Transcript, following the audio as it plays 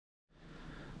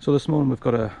So this morning we've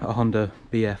got a Honda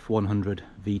BF100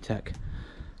 VTEC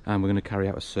and we're going to carry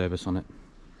out a service on it.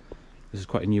 This is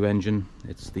quite a new engine.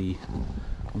 It's the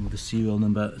one with the serial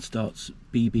number. It starts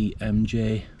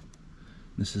BBMJ.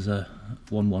 This is a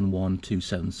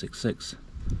 1112766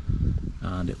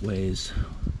 and it weighs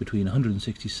between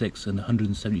 166 and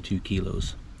 172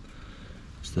 kilos.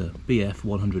 It's the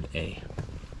BF100A.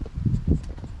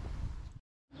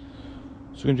 So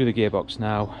we're going to do the gearbox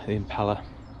now, the impeller.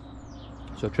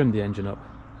 So I've trimmed the engine up,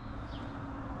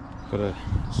 got a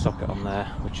socket on there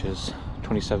which is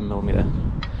 27mm.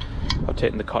 I've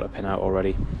taken the cotter pin out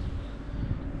already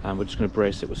and we're just going to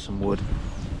brace it with some wood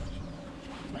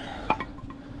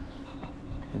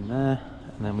in there,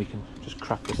 and then we can just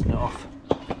crack this nut off.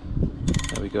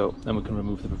 There we go. Then we can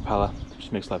remove the propeller,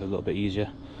 just makes life a little bit easier,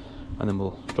 and then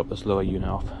we'll drop this lower unit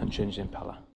off and change the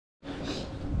impeller. So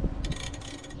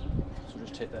we'll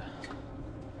just take the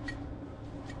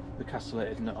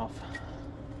castellated nut off.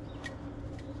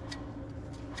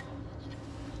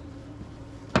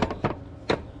 And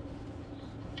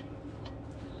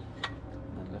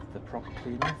then lift the prop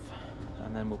clean off,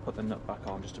 and then we'll put the nut back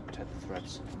on just to protect the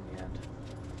threads on the end.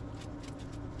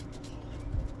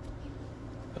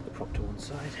 Put the prop to one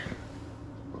side.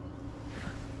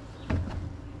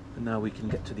 And now we can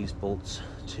get to these bolts,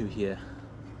 two here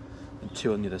and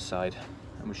two on the other side,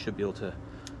 and we should be able to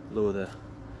lower the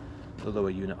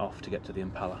lower unit off to get to the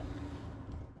impeller.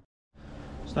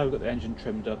 So now we've got the engine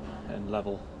trimmed up and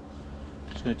level.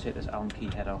 I'm just going to take this Allen key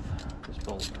head off this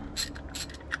bolt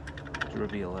to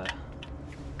reveal a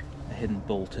hidden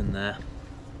bolt in there.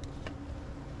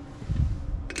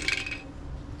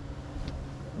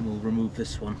 And we'll remove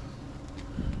this one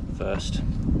first.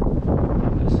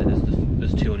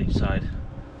 There's two on each side.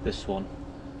 This one,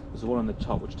 there's the one on the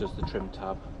top which does the trim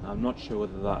tab. Now, I'm not sure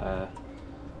whether that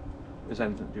has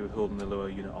anything to do with holding the lower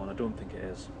unit on. I don't think it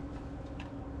is.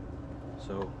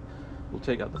 So we'll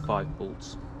take out the 5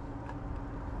 bolts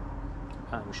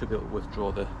and we should be able to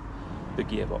withdraw the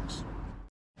gearbox.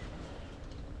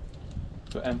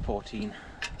 So M14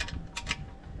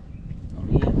 on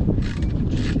here.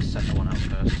 Just take the second one out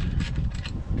first.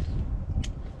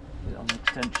 Put it on the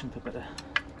extension for better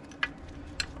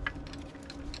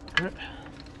grip.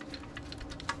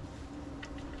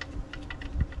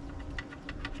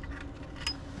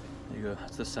 There you go,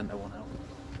 that's the centre one out.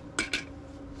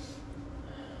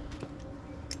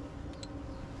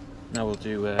 Now we'll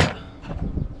do,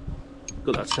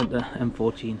 got that centre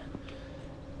M14.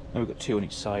 Now we've got 2 on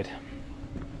each side.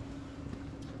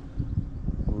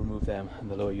 We'll remove them and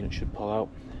the lower unit should pull out.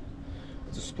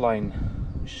 It's a spline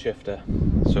shifter,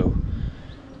 so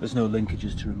there's no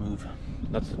linkages to remove.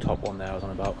 That's the top one there I was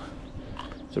on about.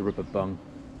 It's a rubber bung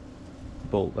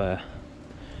bolt there.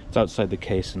 It's outside the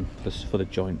case and this is for the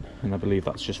joint, and I believe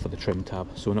that's just for the trim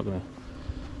tab, so we're not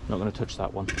gonna touch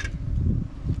that one.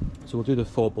 So we'll do the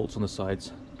 4 bolts on the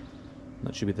sides.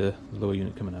 That should be the lower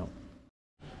unit coming out.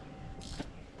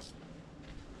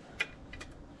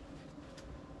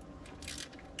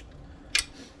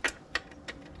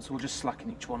 So we'll just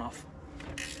slacken each one off,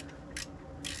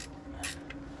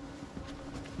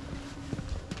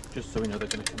 just so we know they're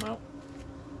going to come out.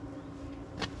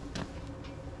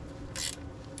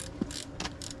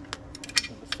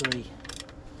 Number 3,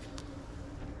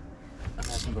 and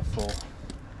there's number 4.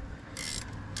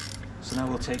 So now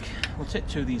we'll take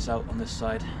 2 of these out on this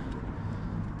side,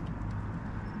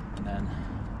 and then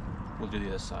we'll do the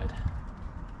other side.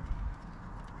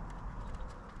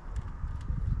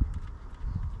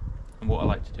 And what I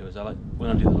like to do is when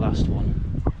I do the last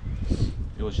one,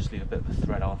 I always just leave a bit of a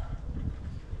thread on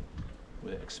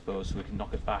with it exposed so we can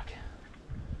knock it back,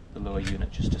 the lower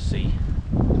unit, just to see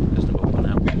there's number 1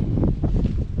 out,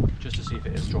 just to see if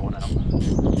it is drawn out.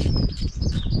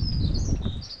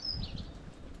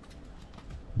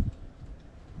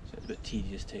 So it's a bit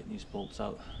tedious taking these bolts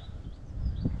out.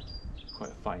 Quite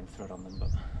a fine thread on them,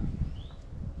 but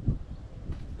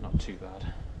they're not too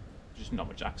bad. Just not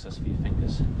much access for your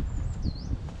fingers.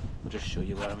 I'll just show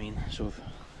you what I mean. So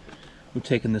we've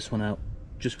taken this one out,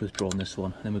 just withdrawn this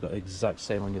one, and then we've got the exact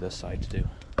same on the other side to do.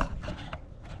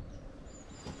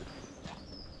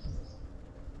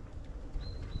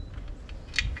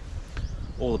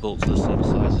 All the bolts are the same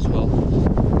size as well.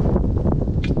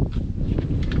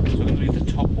 So we're going to leave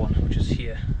the top one, which is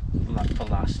here, for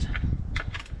last.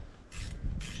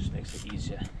 Which just makes it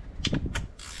easier.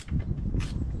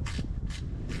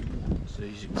 So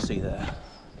as you can see there,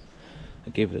 I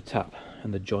gave it a tap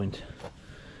and the joint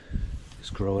is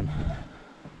growing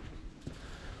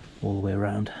all the way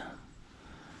around.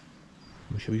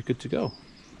 We should be good to go.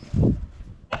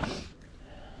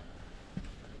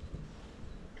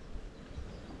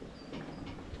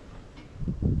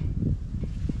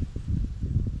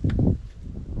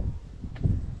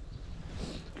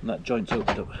 that joint's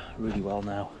opened up really well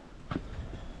now.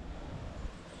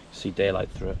 See daylight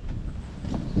through it.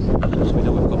 So we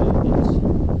know we've got all the bolts.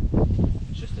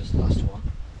 It's just this last one.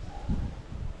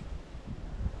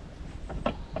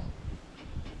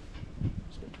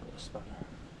 Just going to put a spanner.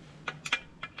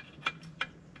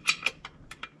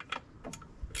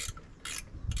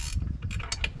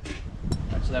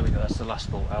 Right, so there we go, that's the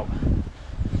last bolt out.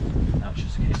 Now it's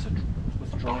just a case of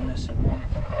withdrawing this in one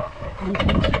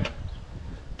movement.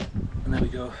 And there we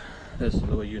go, there's the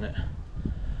lower unit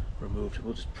removed.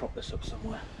 We'll just prop this up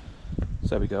somewhere. So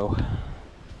there we go.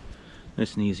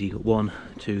 Nice and easy. 1,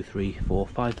 2, 3, 4,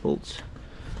 5 bolts.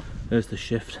 There's the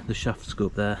shaft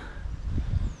scope there.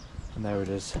 And there it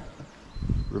is,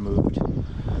 removed.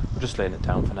 We're just laying it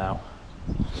down for now.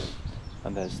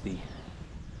 And there's the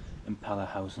impeller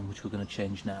housing, which we're going to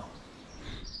change now.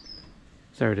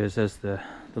 So there it is, there's the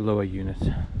lower unit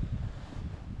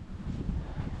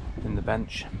in the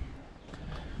bench.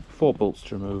 4 bolts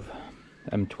to remove,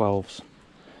 M12s,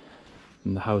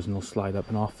 and the housing will slide up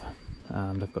and off,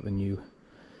 and I've got the new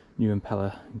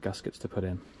impeller gaskets to put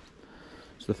in.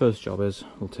 So the first job is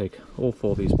we'll take all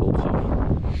 4 of these bolts off.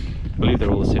 I believe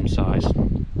they're all the same size,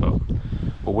 but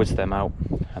we'll whiz them out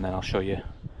and then I'll show you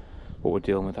what we're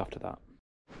dealing with after that.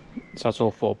 So that's all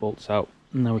 4 bolts out,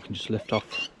 and now we can just lift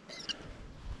off.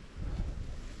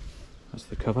 That's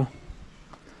the cover.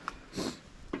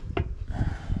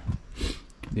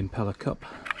 The impeller cup,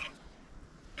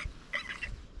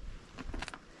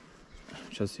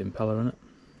 which has the impeller in it,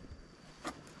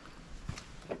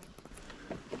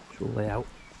 which we'll lay out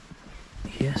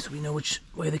here so we know which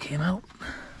way they came out.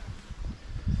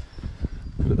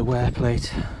 We've got the wear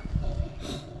plate,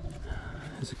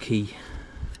 there's a key,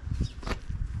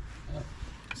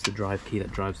 it's the drive key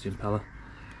that drives the impeller,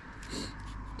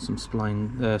 some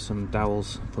spline, some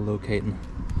dowels for locating.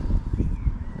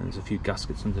 There's a few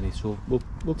gaskets underneath, so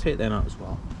we'll take them out as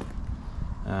well,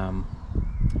 and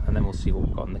then we'll see what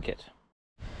we've got in the kit.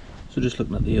 So just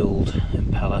looking at the old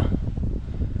impeller,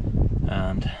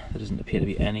 and there doesn't appear to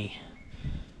be any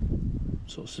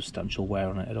sort of substantial wear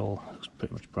on it at all. It looks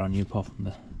pretty much brand new apart from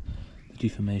the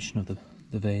deformation of the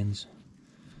vanes.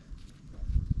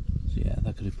 So yeah,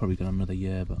 that could have probably gone another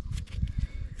year, but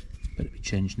better be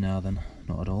changed now than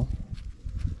not at all.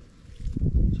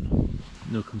 So,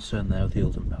 no concern there with the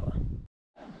old impeller.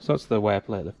 So that's the wear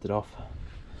plate lifted off.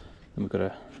 Then we've got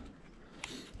a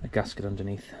gasket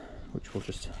underneath, which we'll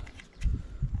just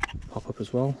pop up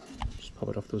as well. Just pop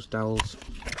it off those dowels.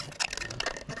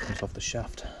 It comes off the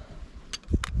shaft.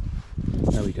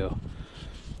 There we go.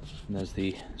 And there's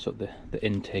the sort of the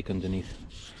intake underneath.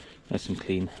 Nice and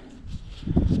clean.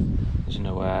 There's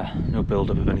no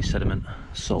build-up of any sediment,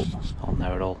 salt on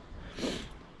there at all.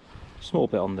 Small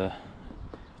bit on the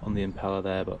impeller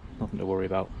there, but nothing to worry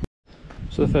about.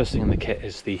 So the first thing in the kit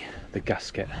is the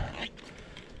gasket,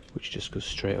 which just goes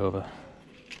straight over,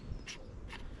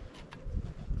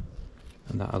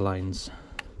 and that aligns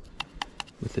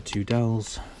with the 2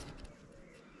 dowels.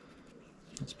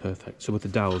 That's perfect. So with the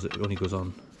dowels it only goes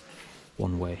on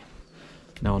one way.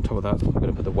 Now on top of that we're going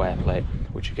to put the wear plate,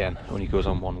 which again only goes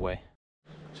on one way.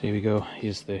 So here we go,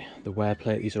 here's the wear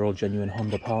plate. These are all genuine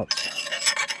Honda parts.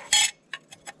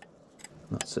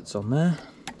 That sits on there.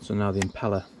 So now the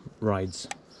impeller rides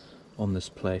on this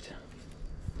plate.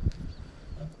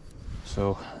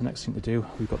 So the next thing to do,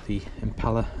 we've got the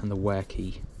impeller and the wear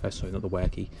key. Sorry, not the wear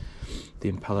key.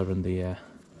 The impeller and the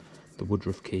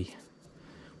woodruff key,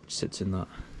 which sits in that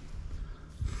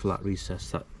flat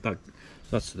recess.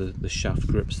 That's the shaft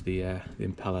grips the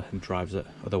impeller and drives it.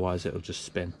 Otherwise, it'll just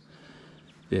spin.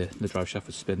 The drive shaft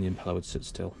would spin, the impeller would sit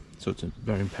still. So it's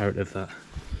very imperative that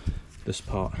this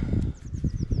part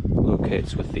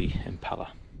locates with the impeller.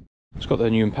 It's got the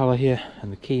new impeller here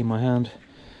and the key in my hand.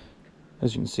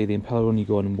 As you can see, the impeller only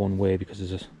goes in one way because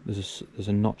there's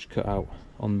a notch cut out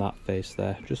on that face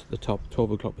there, just at the top,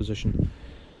 12 o'clock position,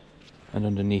 and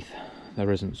underneath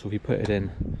there isn't. So if you put it in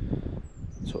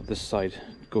sort of this side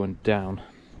going down,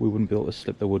 we wouldn't be able to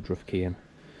slip the woodruff key in.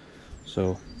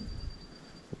 So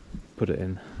put it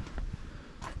in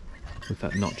with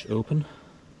that notch open,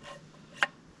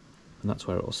 and that's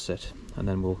where it will sit. And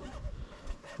then we'll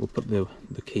put the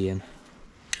key in.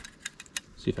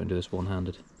 See if I can do this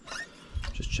one-handed.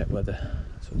 Just check whether,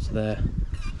 so it's there,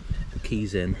 the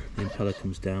key's in, the impeller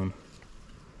comes down.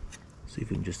 See if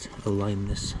we can just align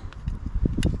this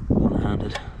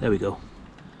one-handed. There we go.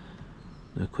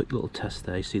 A quick little test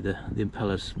there. You see the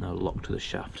impeller's now locked to the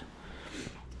shaft.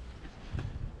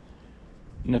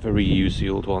 Never reuse the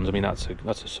old ones. I mean, that's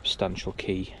a substantial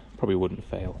key. Probably wouldn't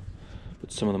fail.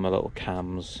 But some of them are little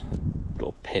cams,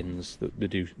 little pins that they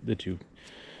do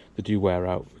they do wear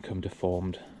out, become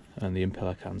deformed, and the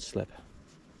impeller can slip.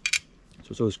 So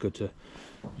it's always good to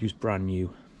use brand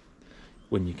new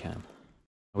when you can.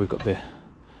 We've got the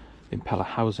impeller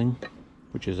housing,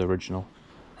 which is original,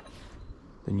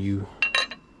 the new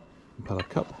impeller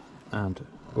cup and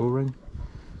O-ring.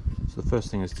 So the first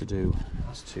thing is to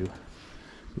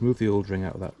remove the old ring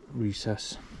out of that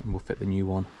recess, and we'll fit the new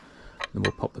one, then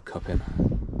we'll pop the cup in.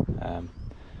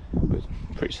 But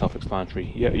pretty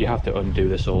self-explanatory. You have to undo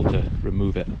this all to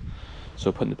remove it,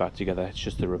 so putting it back together, it's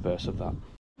just the reverse of that.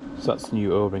 So that's the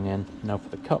new O-ring in. Now for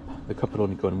the cup will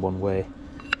only go in one way.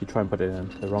 If you try and put it in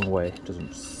the wrong way, it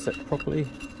doesn't sit properly,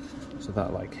 so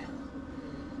that like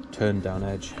turned down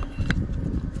edge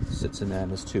sits in there, and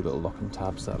there's two little locking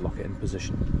tabs that lock it in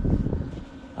position.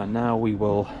 And now we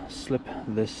will slip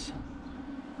this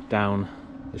down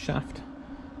the shaft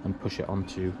and push it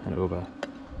onto and over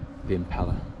the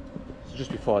impeller. So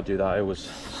just before I do that, I always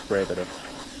spray a bit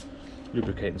of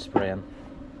lubricating spray in.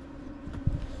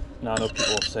 Now I know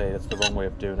people will say that's the wrong way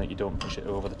of doing it, you don't push it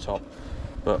over the top,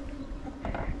 but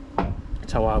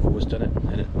it's how I've always done it,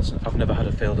 and I've never had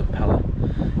a failed impeller.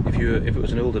 If it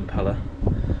was an old impeller,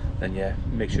 then yeah,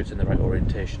 make sure it's in the right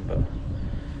orientation, but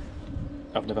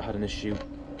I've never had an issue.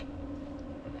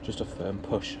 Just a firm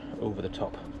push over the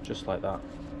top, just like that,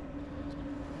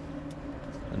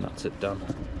 and that's it done.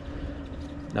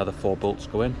 Now the 4 bolts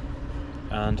go in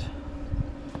and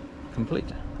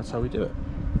complete. That's how we do it.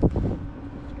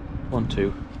 1,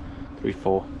 2, 3,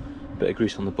 4. Bit of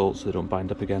grease on the bolts so they don't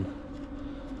bind up again,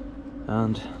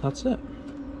 and that's it.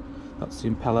 That's the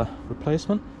impeller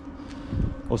replacement.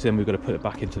 Also, then we've got to put it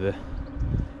back into the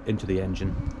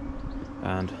engine,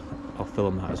 and I'll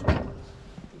film that as well.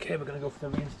 Okay, we're going to go for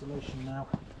the reinstallation now.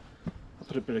 I'll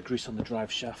put a bit of grease on the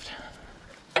drive shaft,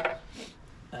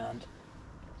 and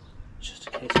just a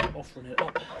case of offering it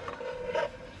up,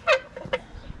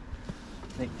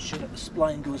 making sure that the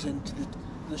spline goes into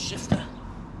the shifter.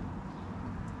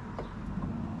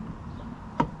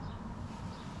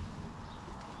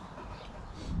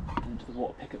 Into the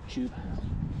water pickup tube.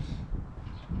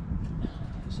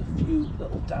 There's a few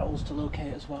little dowels to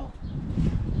locate as well,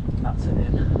 and that's it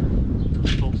in.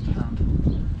 Bolts to hand.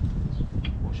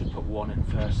 We should put one in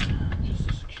first, just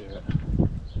to secure it.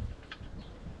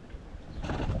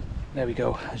 There we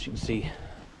go, as you can see,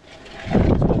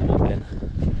 it's all plugged in.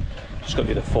 Just got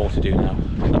the other 4 to do now,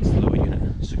 and that's the lower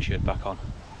unit secured back on.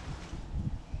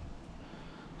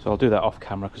 So I'll do that off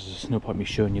camera because there's no point me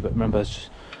showing you, but remember it's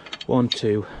just 1,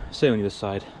 2, same on the other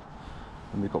side,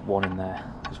 and we've got 1 in there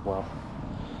as well.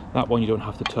 That one you don't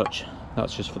have to touch,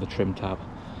 that's just for the trim tab,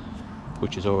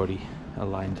 which is already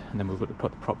aligned, and then we've got to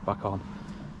put the prop back on.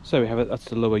 So we have it, that's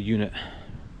the lower unit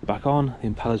back on, the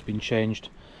impeller's been changed.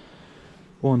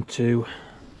 1, 2,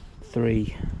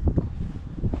 3,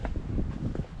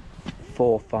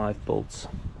 4, 5 bolts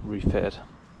refitted.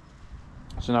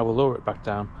 So now we'll lower it back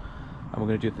down, and we're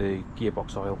going to do the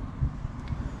gearbox oil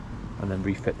and then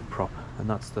refit the prop, and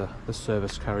that's the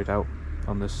service carried out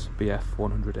on this BF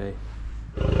 100A.